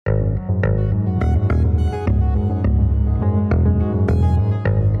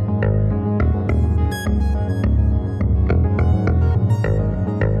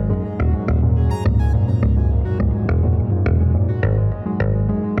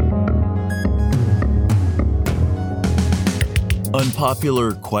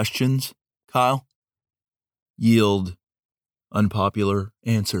Unpopular questions, Kyle, yield unpopular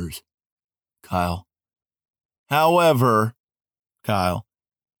answers, Kyle. However, Kyle,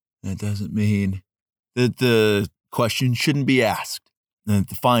 that doesn't mean that the question shouldn't be asked, that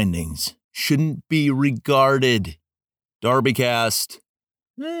the findings shouldn't be regarded. DarbyCast,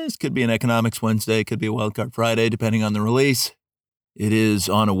 this could be an Economics Wednesday, could be a Wildcard Friday, depending on the release. It is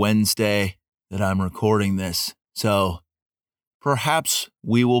on a Wednesday that I'm recording this, so perhaps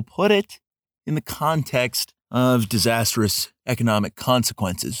we will put it in the context of disastrous economic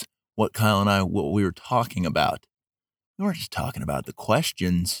consequences. What Kyle and I, what we were talking about. We weren't just talking about the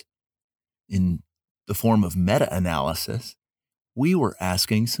questions in the form of meta-analysis. We were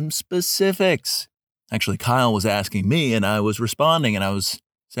asking some specifics. Actually, Kyle was asking me and I was responding and I was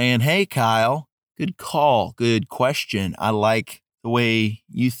saying, hey, Kyle, good call, good question. I like the way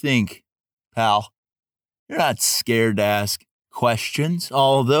you think, pal. You're not scared to ask questions,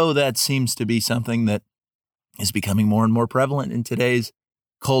 although that seems to be something that is becoming more and more prevalent in today's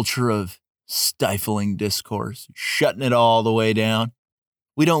culture of stifling discourse, shutting it all the way down.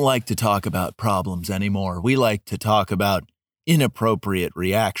 We don't like to talk about problems anymore. We like to talk about inappropriate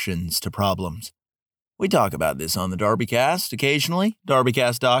reactions to problems. We talk about this on the DarbyCast occasionally,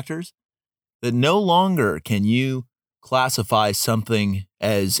 DarbyCast doctors, that no longer can you classify something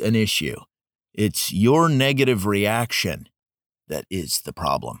as an issue. It's your negative reaction that is the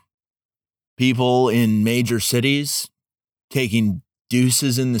problem. People in major cities taking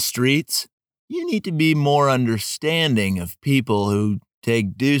deuces in the streets, you need to be more understanding of people who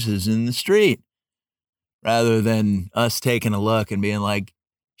take deuces in the street rather than us taking a look and being like,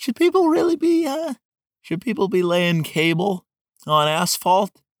 should people be laying cable on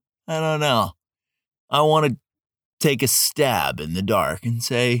asphalt? I don't know. I want to take a stab in the dark and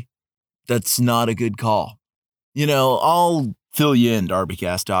say, that's not a good call. You know, I'll fill you in,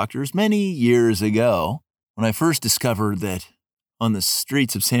 DarbyCast doctors. Many years ago, when I first discovered that on the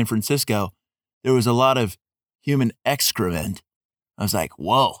streets of San Francisco, there was a lot of human excrement, I was like,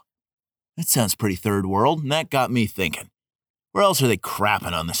 whoa, that sounds pretty third world. And that got me thinking, where else are they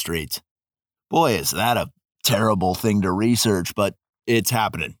crapping on the streets? Boy, is that a terrible thing to research, but it's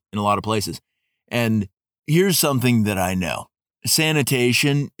happening in a lot of places. And here's something that I know.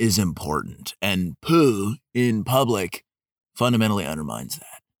 Sanitation is important, and poo in public fundamentally undermines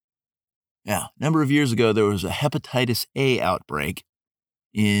that. Yeah, a number of years ago, there was a hepatitis A outbreak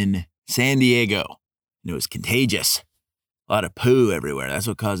in San Diego, and it was contagious. A lot of poo everywhere. That's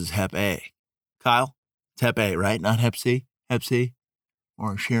what causes Hep A. Kyle, it's Hep A, right? Not Hep C? Hep C?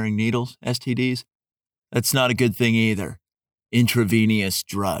 Or sharing needles, STDs? That's not a good thing either. Intravenous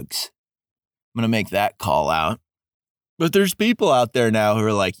drugs. I'm going to make that call out. But there's people out there now who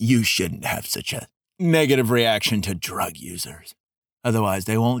are like, you shouldn't have such a negative reaction to drug users. Otherwise,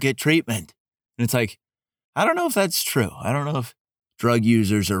 they won't get treatment. And it's like, I don't know if that's true. I don't know if drug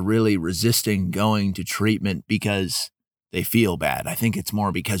users are really resisting going to treatment because they feel bad. I think it's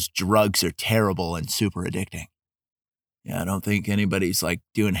more because drugs are terrible and super addicting. Yeah, I don't think anybody's like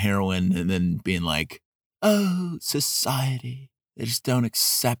doing heroin and then being like, oh, society, they just don't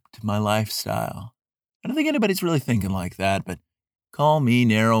accept my lifestyle. I don't think anybody's really thinking like that, but call me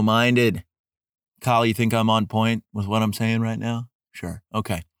narrow-minded. Kyle, you think I'm on point with what I'm saying right now? Sure.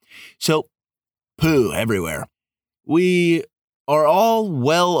 Okay. So, poo everywhere. We are all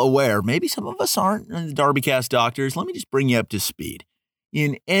well aware, maybe some of us aren't, the DarbyCast doctors. Let me just bring you up to speed.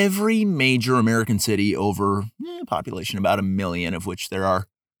 In every major American city over population about 1 million, of which there are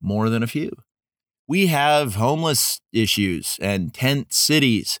more than a few, we have homeless issues and tent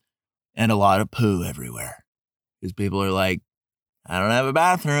cities and a lot of poo everywhere. Because people are like, I don't have a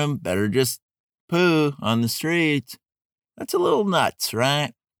bathroom, better just poo on the streets. That's a little nuts,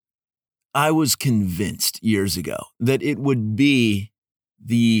 right? I was convinced years ago that it would be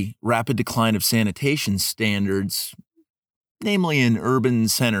the rapid decline of sanitation standards, namely in urban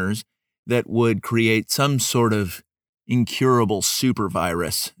centers, that would create some sort of incurable super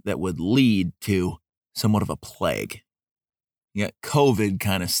virus that would lead to somewhat of a plague. You got COVID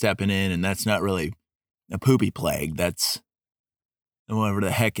kind of stepping in, and that's not really a poopy plague. That's whatever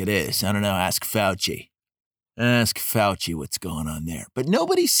the heck it is. I don't know. Ask Fauci. Ask Fauci what's going on there. But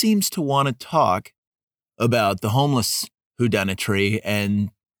nobody seems to want to talk about the homeless whodunitry and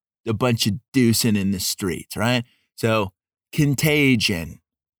a bunch of deucing in the streets, right? So, contagion.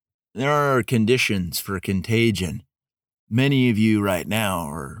 There are conditions for contagion. Many of you right now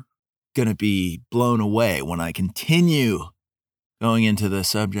are going to be blown away when I continue going into the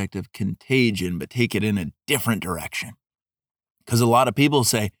subject of contagion, but take it in a different direction. Because a lot of people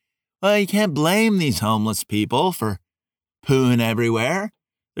say, well, you can't blame these homeless people for pooing everywhere.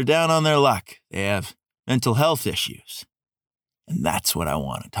 They're down on their luck. They have mental health issues. And that's what I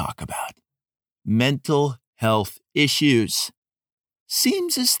want to talk about. Mental health issues.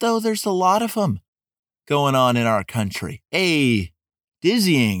 Seems as though there's a lot of them going on in our country. A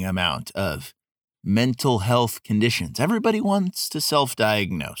dizzying amount of mental health conditions. Everybody wants to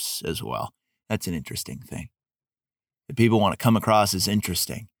self-diagnose as well. That's an interesting thing that people want to come across as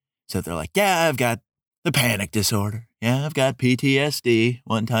interesting. So they're like, yeah, I've got the panic disorder. Yeah, I've got PTSD.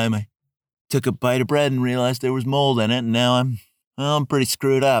 One time I took a bite of bread and realized there was mold in it, and now I'm pretty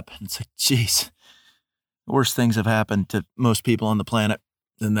screwed up. It's like, geez, worse things have happened to most people on the planet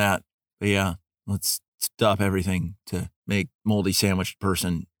than that. But yeah, let's stop everything to make moldy sandwiched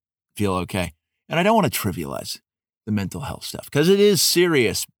person feel okay. And I don't want to trivialize the mental health stuff because it is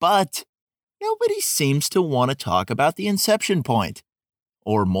serious, but nobody seems to want to talk about the inception point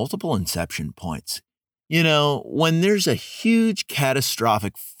or multiple inception points. You know, when there's a huge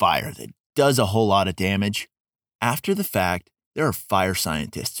catastrophic fire that does a whole lot of damage, after the fact, there are fire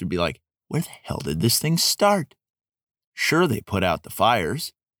scientists who'd be like, where the hell did this thing start? Sure, they put out the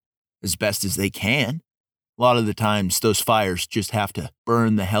fires as best as they can. A lot of the times, those fires just have to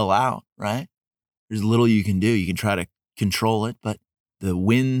burn the hell out, right? There's little you can do. You can try to control it, but the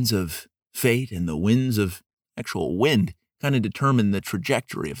winds of fate and the winds of actual wind kind of determine the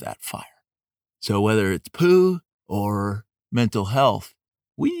trajectory of that fire. So whether it's poo or mental health,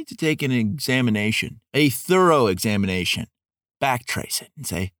 we need to take an examination, a thorough examination, backtrace it and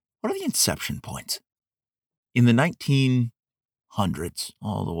say, what are the inception points? In the 1900s,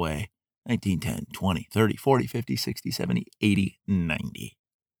 all the way, 1910, 20, 30, 40, 50, 60, 70, 80, 90,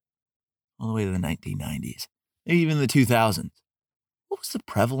 all the way to the 1990s, maybe even the 2000s. What was the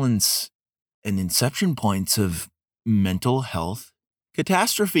prevalence and inception points of mental health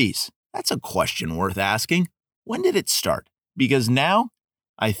catastrophes? That's a question worth asking. When did it start? Because now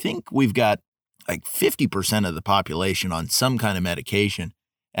I think we've got like 50% of the population on some kind of medication,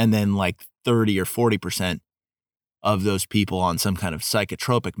 and then like 30 or 40% of those people on some kind of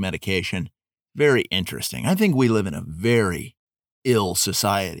psychotropic medication. Very interesting. I think we live in a very ill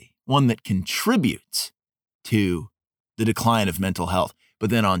society, one that contributes to the decline of mental health. But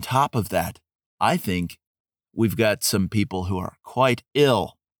then on top of that, I think we've got some people who are quite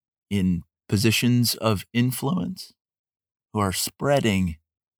ill in positions of influence who are spreading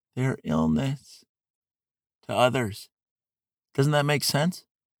their illness to others. Doesn't that make sense?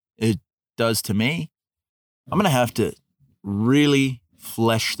 It does to me. I'm going to have to really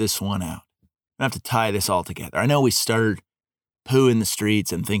flesh this one out. I'm going to have to tie this all together. I know we started poo in the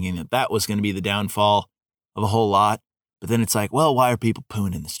streets and thinking that that was going to be the downfall of a whole lot. But then it's like, well, why are people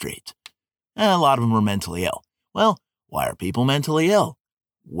pooing in the streets? A lot of them are mentally ill. Well, why are people mentally ill?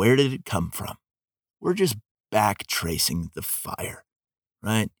 Where did it come from? We're just back tracing the fire,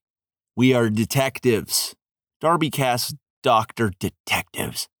 right? We are detectives. DarbyCast doctor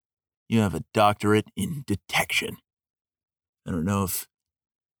detectives. You have a doctorate in detection. I don't know if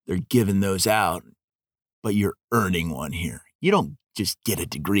they're giving those out, but you're earning one here. You don't just get a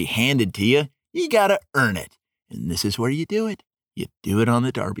degree handed to you. You got to earn it. And this is where you do it. You do it on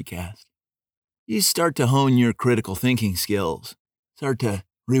the DarbyCast. You start to hone your critical thinking skills. Start to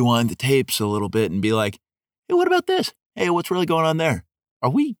rewind the tapes a little bit and be like, hey, what about this? Hey, what's really going on there? Are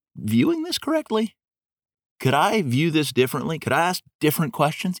we viewing this correctly? Could I view this differently? Could I ask different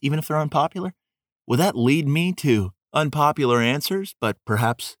questions, even if they're unpopular? Would that lead me to unpopular answers, but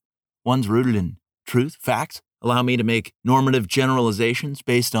perhaps ones rooted in truth, facts, allow me to make normative generalizations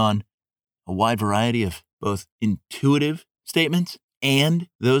based on a wide variety of both intuitive statements and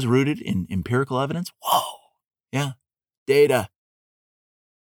those rooted in empirical evidence? Whoa. Yeah. Data.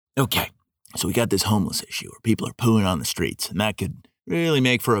 Okay. So we got this homeless issue where people are pooing on the streets, and that could really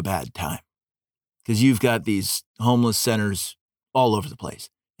make for a bad time. Because you've got these homeless centers all over the place.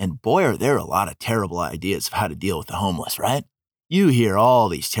 And boy, are there a lot of terrible ideas of how to deal with the homeless, right? You hear all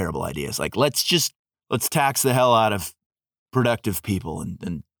these terrible ideas, like let's tax the hell out of productive people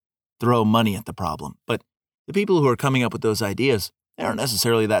and throw money at the problem. But the people who are coming up with those ideas, they aren't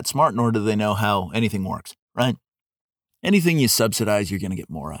necessarily that smart, nor do they know how anything works, right? Anything you subsidize, you're going to get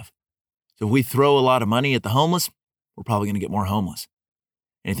more of. So if we throw a lot of money at the homeless, we're probably going to get more homeless.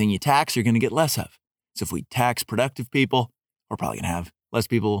 Anything you tax, you're going to get less of. So if we tax productive people, we're probably going to have less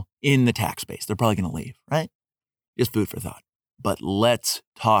people in the tax base. They're probably going to leave, right? Just food for thought. But let's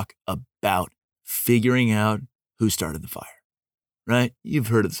talk about figuring out who started the fire, right? You've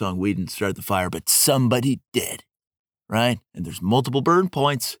heard of the song, "We Didn't Start the Fire," but somebody did, right? And there's multiple burn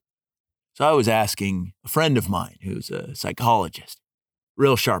points. So I was asking a friend of mine who's a psychologist,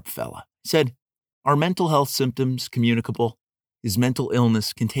 real sharp fella. He said, Are mental health symptoms communicable? Is mental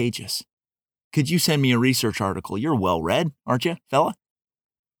illness contagious? Could you send me a research article? You're well-read, aren't you, fella?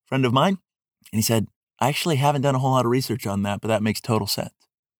 Friend of mine. And he said, I actually haven't done a whole lot of research on that, but that makes total sense.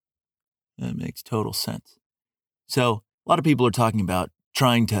 That makes total sense. So a lot of people are talking about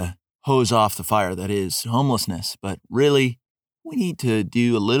trying to hose off the fire that is homelessness, but really, we need to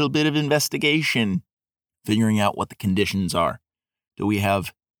do a little bit of investigation, figuring out what the conditions are. Do we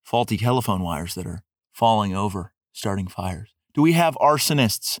have faulty telephone wires that are falling over, starting fires? Do we have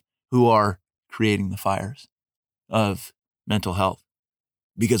arsonists who are creating the fires of mental health?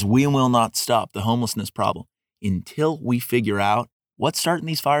 Because we will not stop the homelessness problem until we figure out what's starting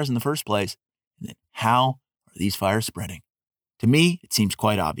these fires in the first place, and then how are these fires spreading. To me, it seems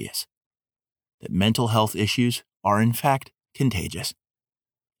quite obvious that mental health issues are in fact contagious.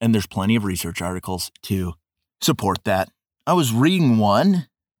 And there's plenty of research articles to support that. I was reading one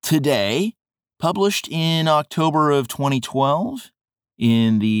today, published in October of 2012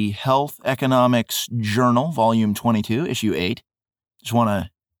 in the Health Economics Journal, Volume 22, Issue 8. Just want to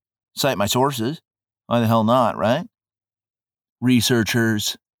cite my sources. Why the hell not, right?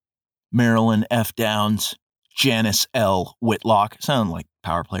 Researchers, Marilyn F. Downs, Janice L. Whitlock, sound like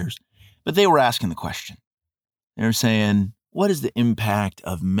power players, but they were asking the question. They were saying, what is the impact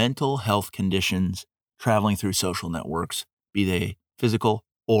of mental health conditions traveling through social networks, be they physical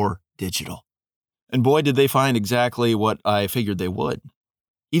or digital? And boy, did they find exactly what I figured they would.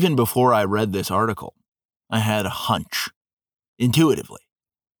 Even before I read this article, I had a hunch, intuitively,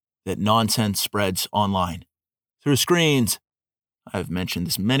 that nonsense spreads online, through screens. I've mentioned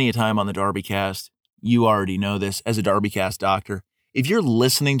this many a time on the DarbyCast. You already know this as a DarbyCast doctor. If you're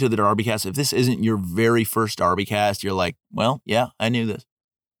listening to the DarbyCast, if this isn't your very first DarbyCast, you're like, well, yeah, I knew this.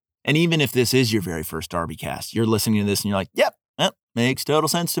 And even if this is your very first DarbyCast, you're listening to this and you're like, yep, makes total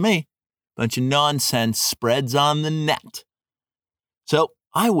sense to me. Bunch of nonsense spreads on the net. So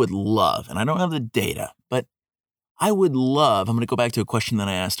I would love, and I don't have the data, but I would love, I'm going to go back to a question that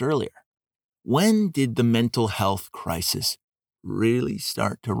I asked earlier. When did the mental health crisis really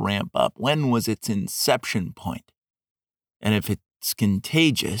start to ramp up? When was its inception point? And if it's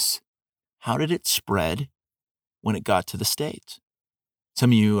contagious, how did it spread when it got to the States? Some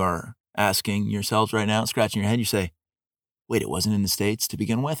of you are asking yourselves right now, scratching your head, you say, wait, it wasn't in the States to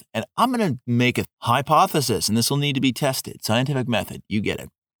begin with? And I'm going to make a hypothesis, and this will need to be tested. Scientific method, you get it.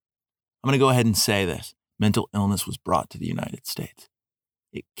 I'm going to go ahead and say this. Mental illness was brought to the United States.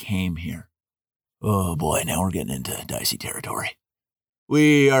 It came here. Oh boy, now we're getting into dicey territory.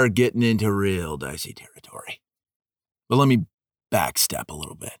 We are getting into real dicey territory. But let me backstep a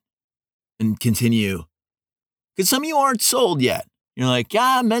little bit and continue. Because some of you aren't sold yet. You're like,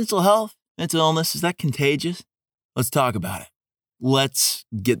 yeah, mental health, mental illness, is that contagious? Let's talk about it. Let's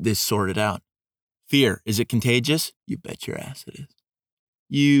get this sorted out. Fear, is it contagious? You bet your ass it is.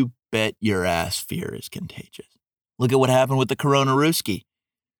 You bet your ass fear is contagious. Look at what happened with the Corona-Rooski.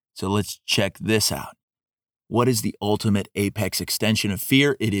 So let's check this out. What is the ultimate apex extension of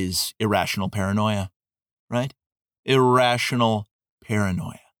fear? It is irrational paranoia, right? Irrational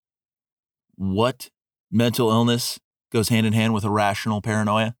paranoia. What mental illness goes hand in hand with irrational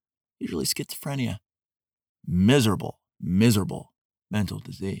paranoia? Usually schizophrenia. Miserable mental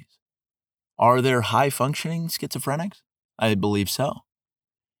disease. Are there high-functioning schizophrenics? I believe so.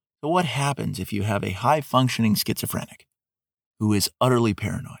 So what happens if you have a high-functioning schizophrenic who is utterly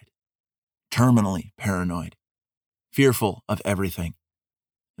paranoid, terminally paranoid, fearful of everything?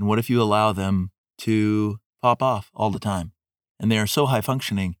 And what if you allow them to pop off all the time? And they are so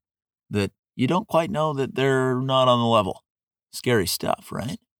high-functioning that you don't quite know that they're not on the level. Scary stuff,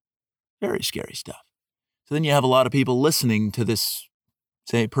 right? Very scary stuff. So then you have a lot of people listening to this,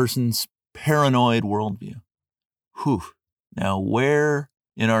 say, person's paranoid worldview. Whew. Now, where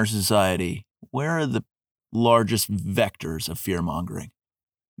in our society, where are the largest vectors of fear-mongering?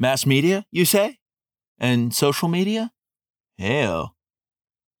 Mass media, you say? And social media? Hell,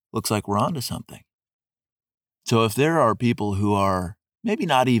 looks like we're onto something. So if there are people who are maybe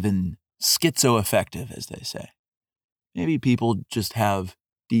not even schizoaffective, as they say, maybe people just have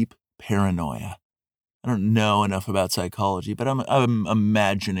deep paranoia. I don't know enough about psychology, but I'm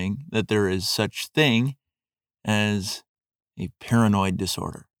imagining that there is such thing as a paranoid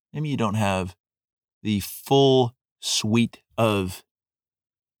disorder. Maybe you don't have the full suite of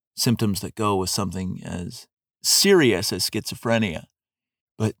symptoms that go with something as serious as schizophrenia,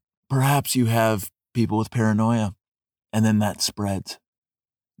 but perhaps you have people with paranoia, and then that spreads.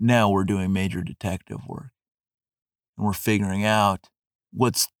 Now we're doing major detective work, and we're figuring out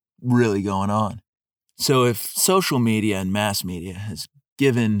what's really going on. So if social media and mass media has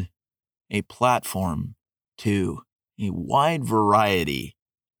given a platform to a wide variety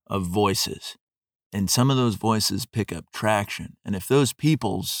of voices. And some of those voices pick up traction. And if those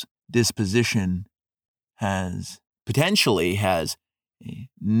people's disposition potentially has a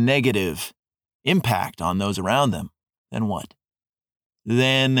negative impact on those around them, then what?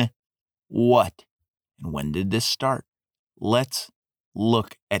 Then what? And when did this start? Let's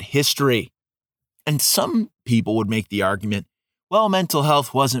look at history. And some people would make the argument, well, mental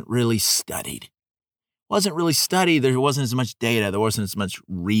health wasn't really studied. There wasn't as much data. There wasn't as much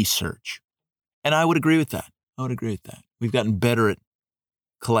research. And I would agree with that. We've gotten better at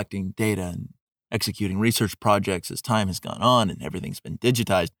collecting data and executing research projects as time has gone on and everything's been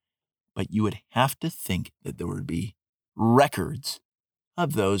digitized. But you would have to think that there would be records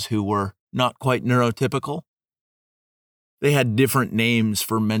of those who were not quite neurotypical. They had different names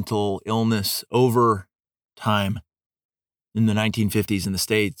for mental illness over time. In the 1950s in the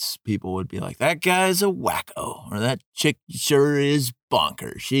States, people would be like, that guy's a wacko, or that chick sure is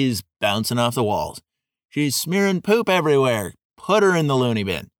bonkers. She's bouncing off the walls. She's smearing poop everywhere. Put her in the loony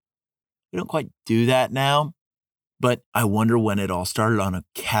bin. We don't quite do that now, but I wonder when it all started on a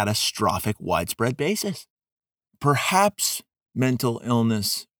catastrophic, widespread basis. Perhaps mental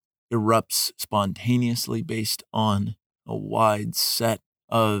illness erupts spontaneously based on a wide set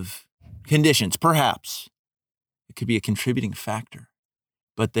of conditions. Perhaps it could be a contributing factor.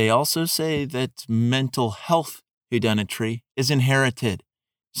 But they also say that mental health hedonetry is inherited.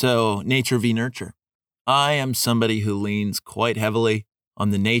 So nature v. nurture. I am somebody who leans quite heavily on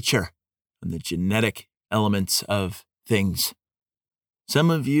the nature, on the genetic elements of things. Some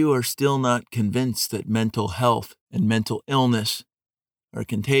of you are still not convinced that mental health and mental illness are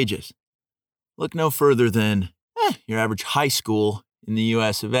contagious. Look no further than your average high school in the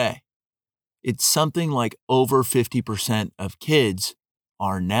US of A. It's something like over 50% of kids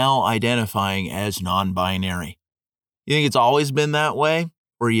are now identifying as non-binary. You think it's always been that way?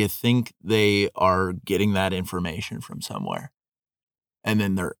 Or you think they are getting that information from somewhere and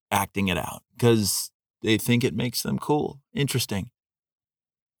then they're acting it out because they think it makes them cool, interesting,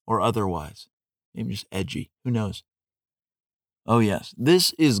 or otherwise. Maybe just edgy. Who knows? Oh, yes.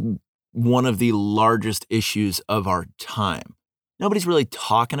 This is one of the largest issues of our time. Nobody's really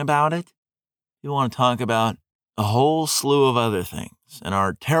talking about it. People want to talk about a whole slew of other things and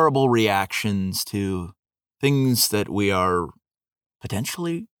our terrible reactions to things that we are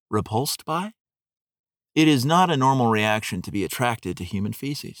potentially repulsed by. It is not a normal reaction to be attracted to human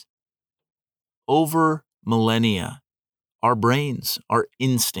feces. Over millennia, our brains, our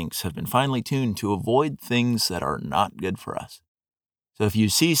instincts have been finely tuned to avoid things that are not good for us. So if you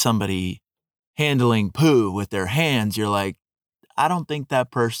see somebody handling poo with their hands, you're like, I don't think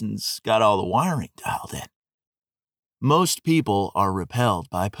that person's got all the wiring dialed in. Most people are repelled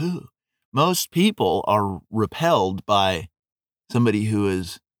by poo. Most people are repelled by somebody who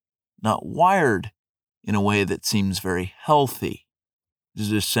is not wired in a way that seems very healthy. Does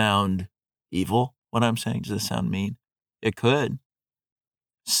this sound evil, what I'm saying? Does this sound mean? It could.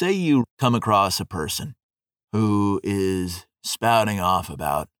 Say you come across a person who is spouting off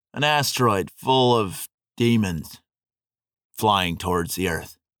about an asteroid full of demons flying towards the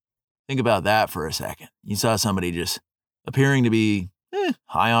Earth. Think about that for a second. You saw somebody just appearing to be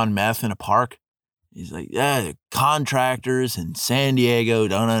high on meth in a park. He's like, the contractors in San Diego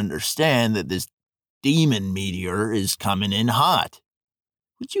don't understand that this demon meteor is coming in hot.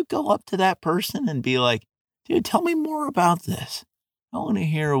 Would you go up to that person and be like, dude, tell me more about this. I want to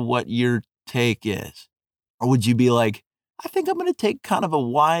hear what your take is. Or would you be like, I think I'm going to take kind of a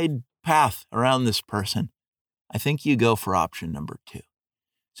wide path around this person. I think you go for option number 2.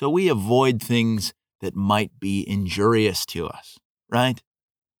 So we avoid things that might be injurious to us, right?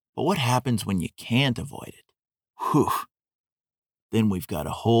 But what happens when you can't avoid it? Whew. Then we've got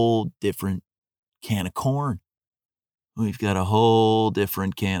a whole different can of corn.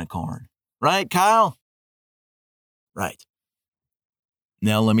 Right, Kyle? Right.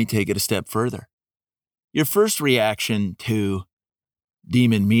 Now let me take it a step further. Your first reaction to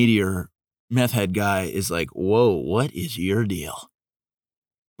Demon Meteor meth head guy is like, whoa, what is your deal?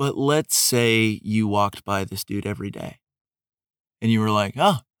 But let's say you walked by this dude every day and you were like,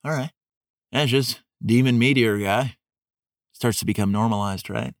 oh, all right. That's just Demon Meteor guy. Starts to become normalized,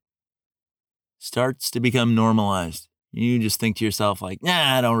 right? You just think to yourself like,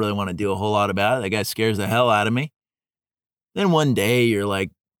 I don't really want to do a whole lot about it. That guy scares the hell out of me. Then one day you're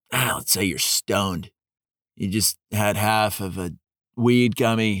like, let's say you're stoned. You just had half of a weed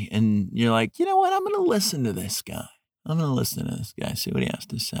gummy and you're like, you know what? I'm going to listen to this guy. See what he has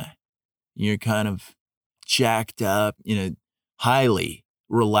to say. You're kind of jacked up, highly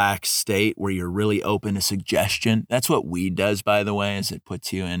relaxed state where you're really open to suggestion. That's what weed does, by the way, is it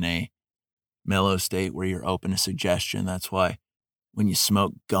puts you in a mellow state where you're open to suggestion. That's why when you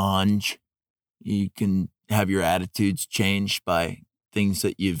smoke ganj, you can have your attitudes changed by things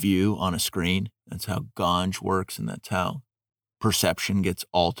that you view on a screen. That's how ganj works, and that's how perception gets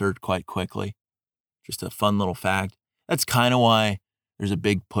altered quite quickly. Just a fun little fact. That's kind of why there's a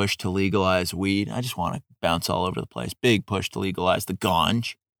big push to legalize weed. I just want to bounce all over the place. Big push to legalize the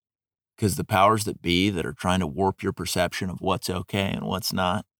ganj, because the powers that be that are trying to warp your perception of what's okay and what's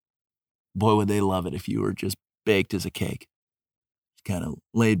not, boy, would they love it if you were just baked as a cake. Just kind of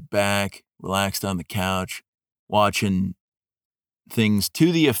laid back, relaxed on the couch, watching things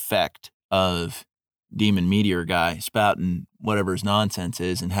to the effect of Demon Meteor guy spouting whatever his nonsense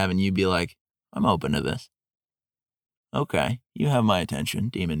is and having you be like, I'm open to this. Okay, you have my attention,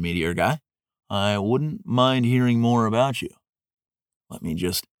 Demon Meteor guy. I wouldn't mind hearing more about you. Let me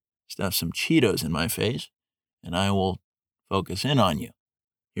just stuff some Cheetos in my face, and I will focus in on you.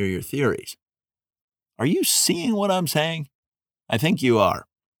 Hear your theories. Are you seeing what I'm saying? I think you are.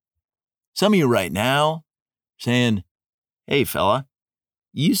 Some of you right now saying, hey, fella,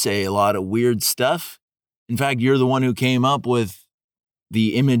 you say a lot of weird stuff. In fact, you're the one who came up with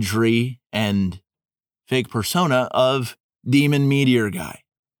the imagery and fake persona of Demon Meteor guy.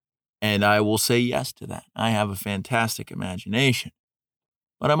 And I will say yes to that. I have a fantastic imagination.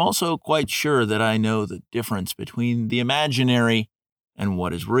 But I'm also quite sure that I know the difference between the imaginary and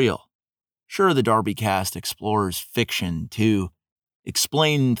what is real. Sure, the DarbyCast explores fiction to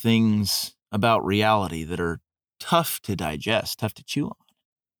explain things about reality that are tough to digest, tough to chew on.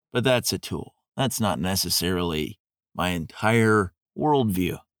 But that's a tool. That's not necessarily my entire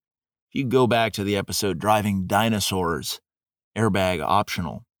worldview. If you go back to the episode Driving Dinosaurs, Airbag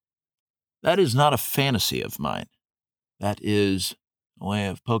Optional, that is not a fantasy of mine. That is a way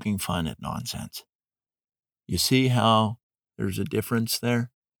of poking fun at nonsense. You see how there's a difference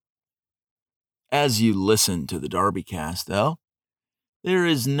there? As you listen to the DarbyCast, though, there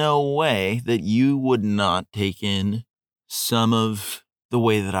is no way that you would not take in some of the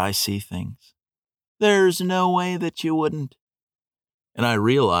way that I see things. There's no way that you wouldn't. And I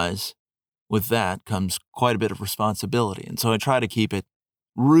realize with that comes quite a bit of responsibility. And so I try to keep it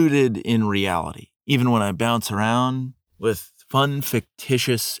rooted in reality, even when I bounce around with fun,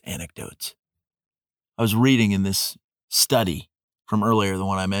 fictitious anecdotes. I was reading in this study from earlier, the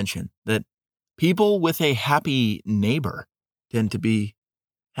one I mentioned, that people with a happy neighbor tend to be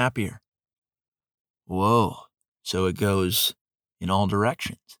happier. Whoa. So it goes in all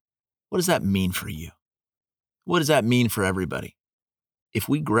directions. What does that mean for you? What does that mean for everybody? If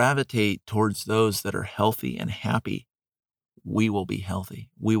we gravitate towards those that are healthy and happy, we will be healthy.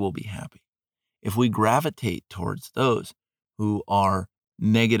 We will be happy. If we gravitate towards those who are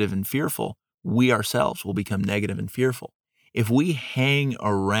negative and fearful, we ourselves will become negative and fearful. If we hang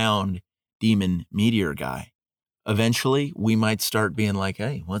around Demon Meteor guy, eventually we might start being like,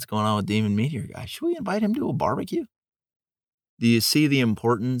 hey, what's going on with Demon Meteor guy? Should we invite him to a barbecue? Do you see the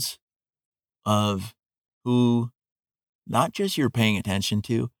importance of who not just you're paying attention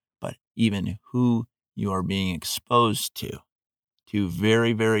to, but even who you are being exposed to? Two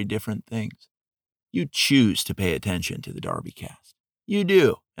very, very different things. You choose to pay attention to the DarbyCast. You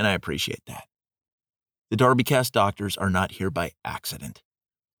do, and I appreciate that. The DarbyCast doctors are not here by accident.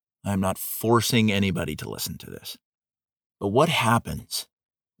 I'm not forcing anybody to listen to this. But what happens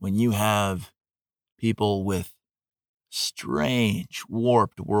when you have people with strange,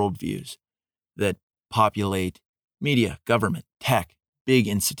 warped worldviews that populate media, government, tech, big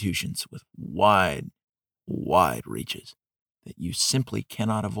institutions with wide, wide reaches that you simply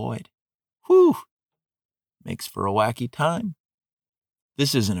cannot avoid? Whew! Makes for a wacky time.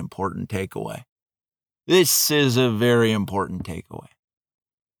 This is an important takeaway. This is a very important takeaway.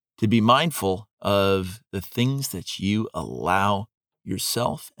 To be mindful of the things that you allow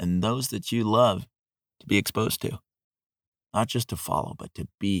yourself and those that you love to be exposed to. Not just to follow, but to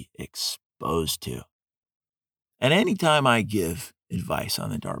be exposed to. And anytime I give advice on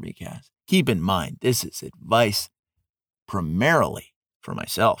the DarbyCast, keep in mind, this is advice primarily for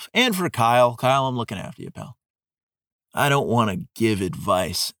myself and for Kyle. Kyle, I'm looking after you, pal. I don't want to give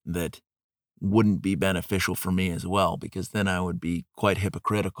advice that wouldn't be beneficial for me as well, because then I would be quite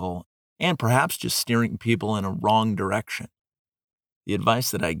hypocritical and perhaps just steering people in a wrong direction. The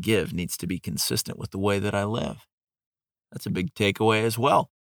advice that I give needs to be consistent with the way that I live. That's a big takeaway as well.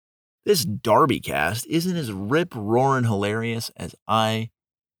 This DarbyCast isn't as rip-roaring hilarious as I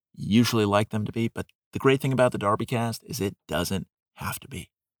usually like them to be, but the great thing about the DarbyCast is it doesn't have to be.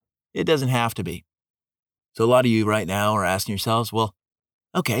 It doesn't have to be. So a lot of you right now are asking yourselves, well,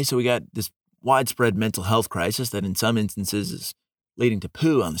 Okay, so we got this widespread mental health crisis that in some instances is leading to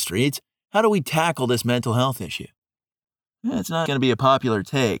poo on the streets. How do we tackle this mental health issue? It's not going to be a popular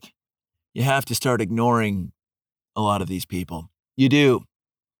take. You have to start ignoring a lot of these people. You do.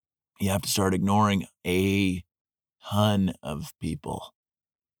 You have to start ignoring a ton of people.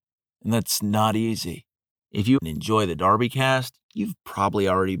 And that's not easy. If you enjoy the DarbyCast, you've probably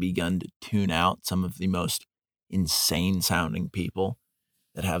already begun to tune out some of the most insane sounding people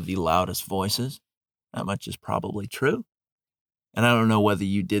that have the loudest voices. That much is probably true. And I don't know whether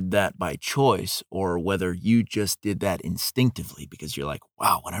you did that by choice or whether you just did that instinctively because you're like,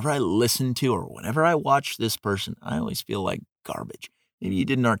 wow, whenever I listen to or whenever I watch this person, I always feel like garbage. Maybe you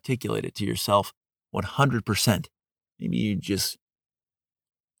didn't articulate it to yourself 100%. Maybe you just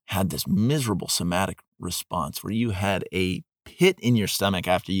had this miserable somatic response where you had a pit in your stomach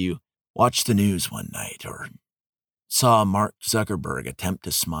after you watched the news one night or saw Mark Zuckerberg attempt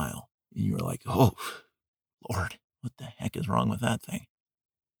to smile. And you were like, oh, Lord, what the heck is wrong with that thing?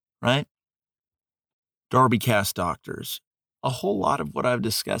 Right? DarbyCast doctors. A whole lot of what I've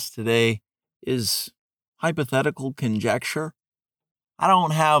discussed today is hypothetical conjecture. I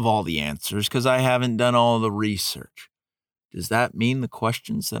don't have all the answers because I haven't done all the research. Does that mean the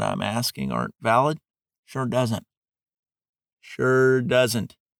questions that I'm asking aren't valid? Sure doesn't. Sure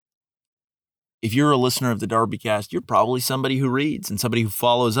doesn't. If you're a listener of the DarbyCast, you're probably somebody who reads and somebody who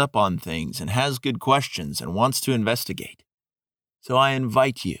follows up on things and has good questions and wants to investigate. So I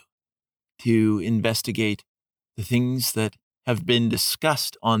invite you to investigate the things that have been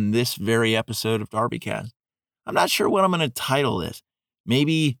discussed on this very episode of DarbyCast. I'm not sure what I'm going to title this.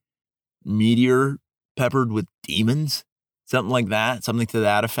 Maybe Meteor peppered with demons? Something like that. Something to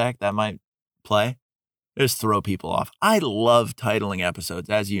that effect. That might play. Just throw people off. I love titling episodes,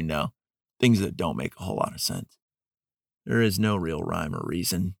 as you know, things that don't make a whole lot of sense. There is no real rhyme or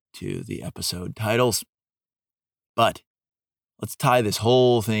reason to the episode titles. But let's tie this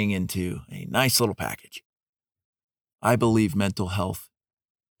whole thing into a nice little package. I believe mental health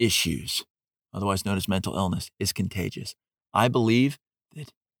issues, otherwise known as mental illness, is contagious. I believe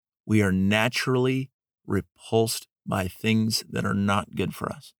that we are naturally repulsed by things that are not good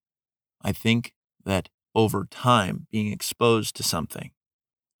for us. I think that over time, being exposed to something,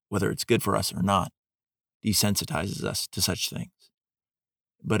 whether it's good for us or not, desensitizes us to such things.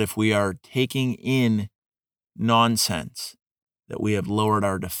 But if we are taking in nonsense that we have lowered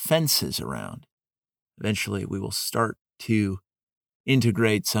our defenses around, eventually we will start to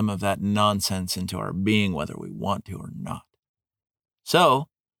integrate some of that nonsense into our being, whether we want to or not. So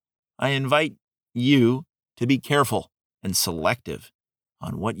I invite you to be careful and selective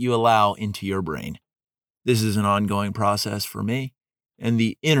on what you allow into your brain. This is an ongoing process for me, and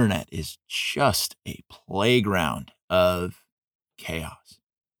the internet is just a playground of chaos.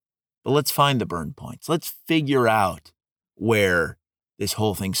 But let's find the burn points. Let's figure out where this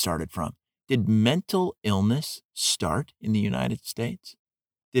whole thing started from. Did mental illness start in the United States?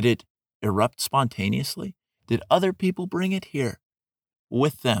 Did it erupt spontaneously? Did other people bring it here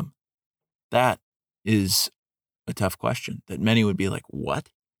with them? That is a tough question that many would be like, what?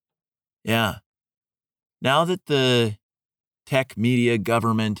 Yeah. Now that the tech, media,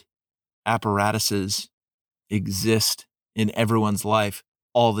 government apparatuses exist in everyone's life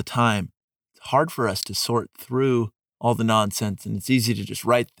all the time, it's hard for us to sort through all the nonsense, and it's easy to just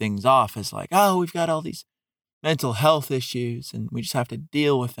write things off as like, oh, we've got all these mental health issues and we just have to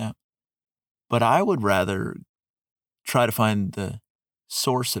deal with them. But I would rather try to find the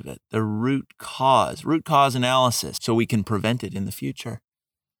source of it, the root cause analysis, so we can prevent it in the future.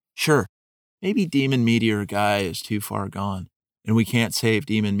 Sure, maybe Demon Meteor Guy is too far gone and we can't save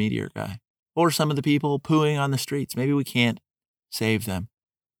Demon Meteor Guy. Or some of the people pooing on the streets, maybe we can't save them,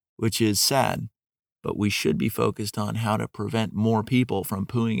 which is sad. But we should be focused on how to prevent more people from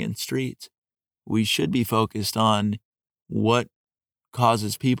pooing in streets. We should be focused on what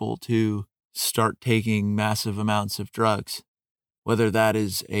causes people to start taking massive amounts of drugs, whether that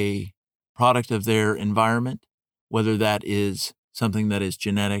is a product of their environment, whether that is something that is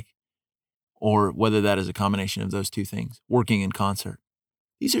genetic, or whether that is a combination of those two things working in concert.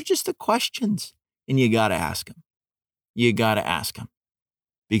 These are just the questions, and you got to ask them. You got to ask them.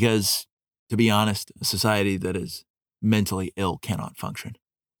 Because, to be honest, a society that is mentally ill cannot function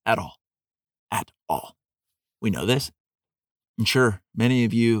at all. At all. We know this. And sure, many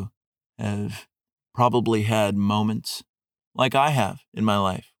of you have probably had moments like I have in my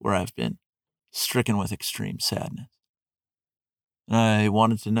life where I've been stricken with extreme sadness. And I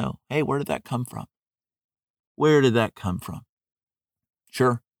wanted to know, hey, where did that come from? Where did that come from?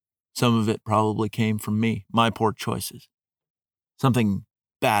 Sure, some of it probably came from me, my poor choices. Something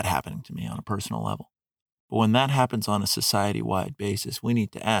bad happening to me on a personal level. But when that happens on a society-wide basis, we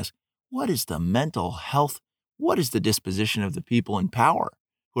need to ask, what is the mental health? What is the disposition of the people in power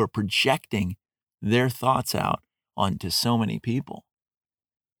who are projecting their thoughts out onto so many people?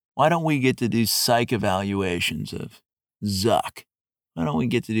 Why don't we get to do psych evaluations of Zuck? Why don't we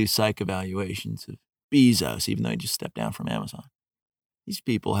get to do psych evaluations of Bezos, even though he just stepped down from Amazon? These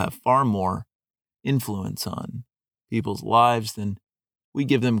people have far more influence on people's lives than we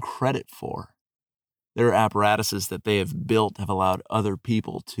give them credit for. Their apparatuses that they have built have allowed other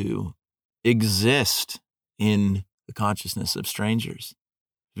people to exist in the consciousness of strangers.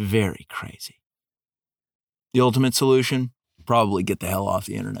 Very crazy. The ultimate solution? Probably get the hell off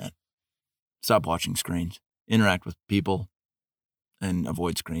the internet. Stop watching screens. Interact with people and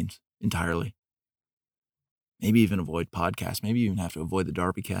avoid screens entirely. Maybe even avoid podcasts. Maybe you even have to avoid the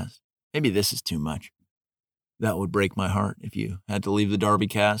DarbyCast. Maybe this is too much. That would break my heart if you had to leave the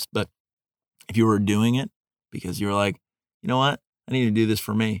DarbyCast. But if you were doing it because you're like, you know what? I need to do this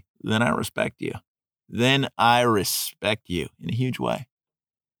for me. Then I respect you. Then I respect you in a huge way.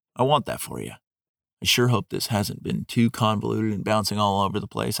 I want that for you. I sure hope this hasn't been too convoluted and bouncing all over the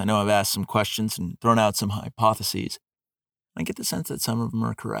place. I know I've asked some questions and thrown out some hypotheses. I get the sense that some of them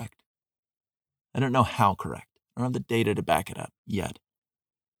are correct. I don't know how correct. I don't have the data to back it up yet.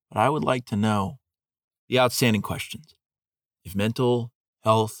 But I would like to know the outstanding questions. If mental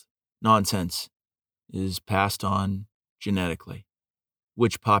health nonsense is passed on genetically,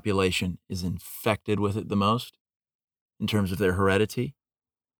 which population is infected with it the most in terms of their heredity?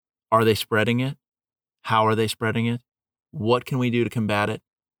 Are they spreading it? How are they spreading it? What can we do to combat it?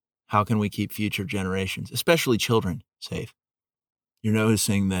 How can we keep future generations, especially children, safe? You're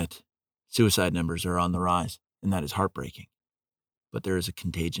noticing that suicide numbers are on the rise, and that is heartbreaking. But there is a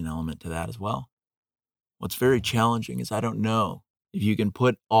contagion element to that as well. What's very challenging is I don't know if you can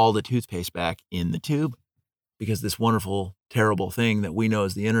put all the toothpaste back in the tube, because this wonderful, terrible thing that we know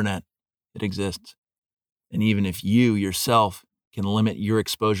as the internet, it exists. And even if you yourself can limit your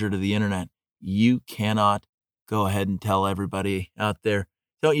exposure to the internet, you cannot go ahead and tell everybody out there,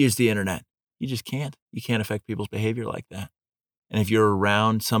 don't use the internet. You just can't. You can't affect people's behavior like that. And if you're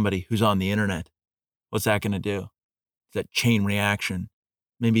around somebody who's on the internet, what's that going to do? That chain reaction.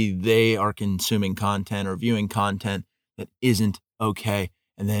 Maybe they are consuming content or viewing content that isn't okay.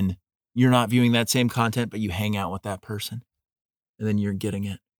 And then you're not viewing that same content, but you hang out with that person. And then you're getting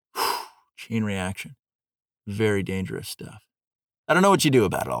it. Chain reaction. Very dangerous stuff. I don't know what you do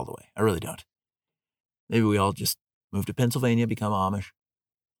about it all the way. I really don't. Maybe we all just move to Pennsylvania, become Amish.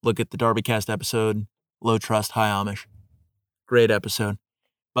 Look at the DarbyCast episode, Low Trust, High Amish. Great episode.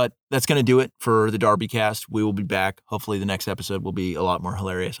 But that's going to do it for the DarbyCast. We will be back. Hopefully the next episode will be a lot more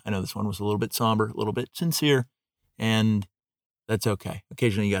hilarious. I know this one was a little bit somber, a little bit sincere, and that's okay.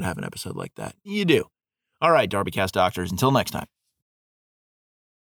 Occasionally you got to have an episode like that. You do. All right, DarbyCast doctors, until next time.